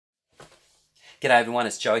G'day everyone,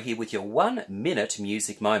 it's Joe here with your 1 minute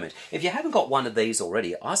music moment. If you haven't got one of these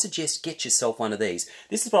already, I suggest get yourself one of these.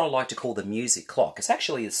 This is what I like to call the music clock. It's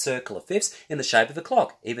actually a circle of fifths in the shape of a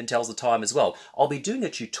clock. Even tells the time as well. I'll be doing a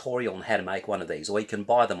tutorial on how to make one of these, or you can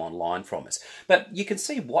buy them online from us. But you can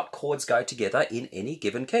see what chords go together in any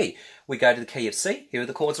given key. We go to the key of C, here are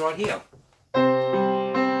the chords right here.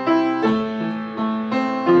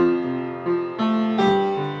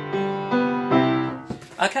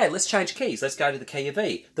 Okay, let's change keys. Let's go to the key of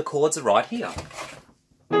E. The chords are right here.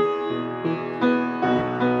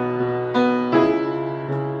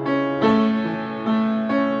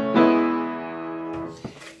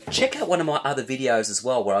 Check out one of my other videos as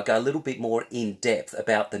well where I go a little bit more in depth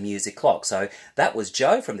about the music clock. So that was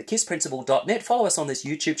Joe from thekissprinciple.net. Follow us on this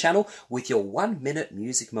YouTube channel with your 1 minute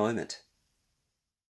music moment.